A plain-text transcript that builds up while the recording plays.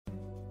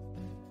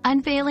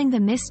Unveiling the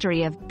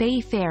Mystery of Bay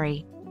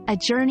Ferry, A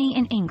Journey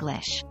in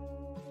English.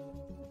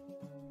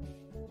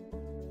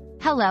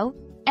 Hello,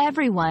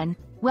 everyone.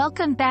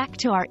 Welcome back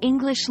to our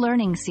English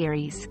learning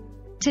series.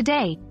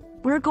 Today,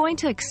 we're going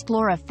to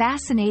explore a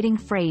fascinating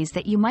phrase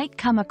that you might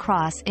come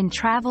across in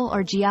travel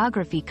or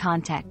geography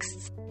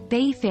contexts,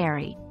 Bay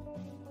Ferry.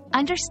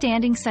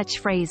 Understanding such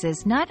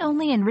phrases not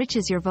only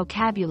enriches your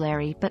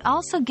vocabulary but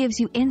also gives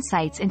you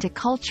insights into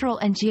cultural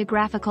and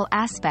geographical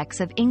aspects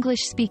of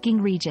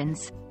English-speaking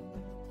regions.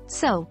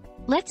 So,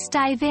 let's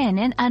dive in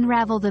and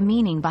unravel the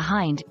meaning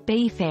behind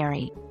Bay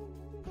Ferry.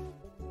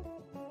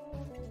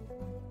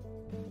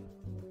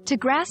 To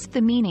grasp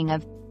the meaning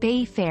of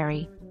Bay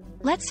Ferry,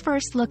 let's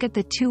first look at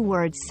the two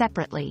words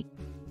separately.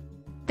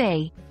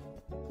 Bay.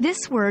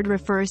 This word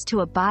refers to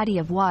a body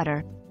of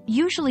water,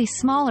 usually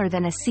smaller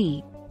than a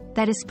sea,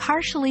 that is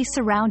partially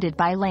surrounded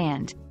by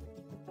land.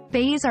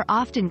 Bays are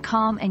often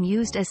calm and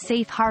used as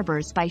safe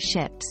harbors by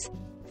ships.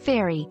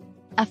 Ferry.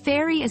 A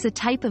ferry is a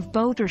type of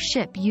boat or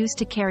ship used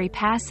to carry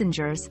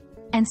passengers,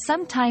 and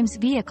sometimes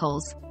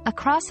vehicles,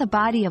 across a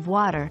body of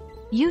water,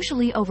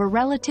 usually over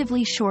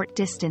relatively short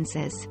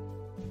distances.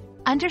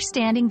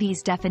 Understanding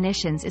these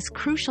definitions is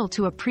crucial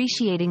to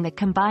appreciating the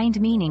combined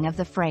meaning of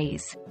the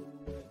phrase.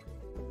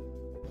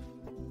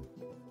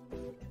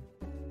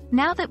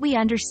 Now that we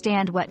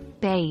understand what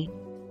bay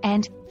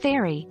and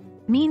ferry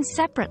means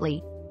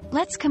separately,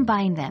 let's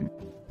combine them.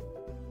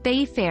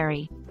 Bay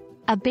ferry.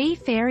 A bay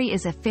ferry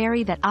is a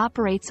ferry that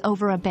operates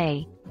over a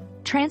bay,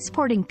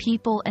 transporting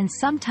people and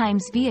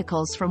sometimes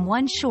vehicles from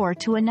one shore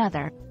to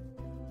another.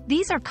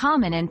 These are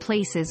common in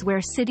places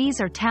where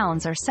cities or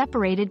towns are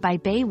separated by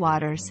bay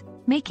waters,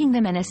 making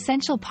them an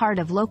essential part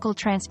of local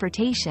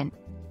transportation.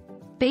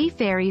 Bay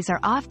ferries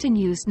are often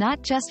used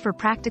not just for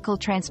practical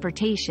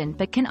transportation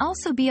but can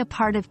also be a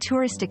part of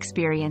tourist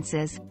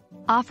experiences,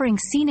 offering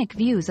scenic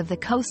views of the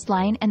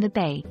coastline and the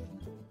bay.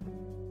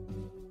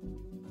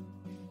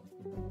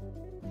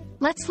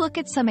 Let's look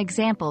at some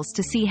examples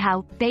to see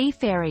how Bay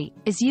Ferry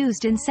is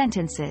used in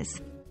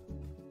sentences.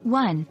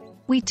 1.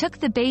 We took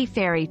the Bay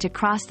Ferry to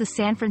cross the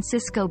San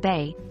Francisco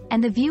Bay,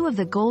 and the view of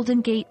the Golden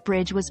Gate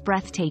Bridge was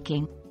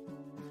breathtaking.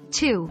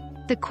 2.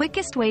 The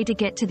quickest way to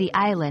get to the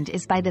island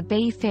is by the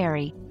Bay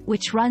Ferry,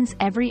 which runs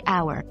every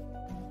hour.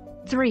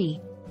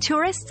 3.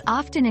 Tourists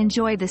often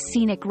enjoy the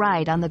scenic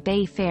ride on the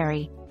Bay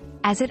Ferry,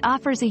 as it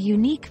offers a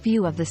unique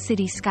view of the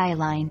city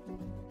skyline.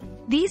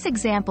 These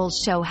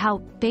examples show how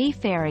Bay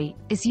Ferry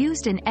is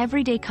used in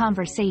everyday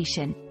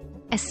conversation,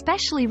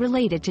 especially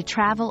related to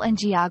travel and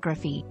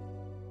geography.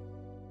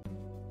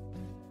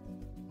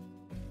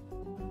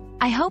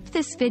 I hope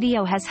this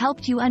video has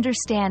helped you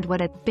understand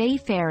what a Bay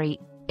Ferry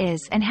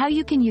is and how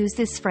you can use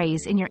this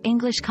phrase in your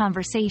English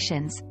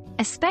conversations,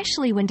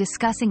 especially when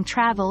discussing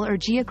travel or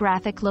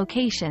geographic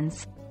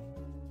locations.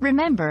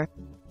 Remember,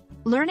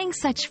 learning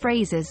such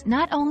phrases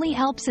not only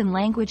helps in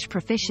language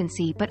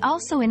proficiency but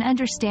also in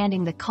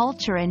understanding the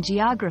culture and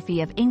geography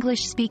of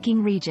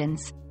English-speaking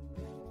regions.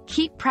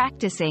 Keep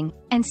practicing,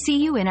 and see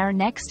you in our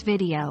next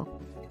video.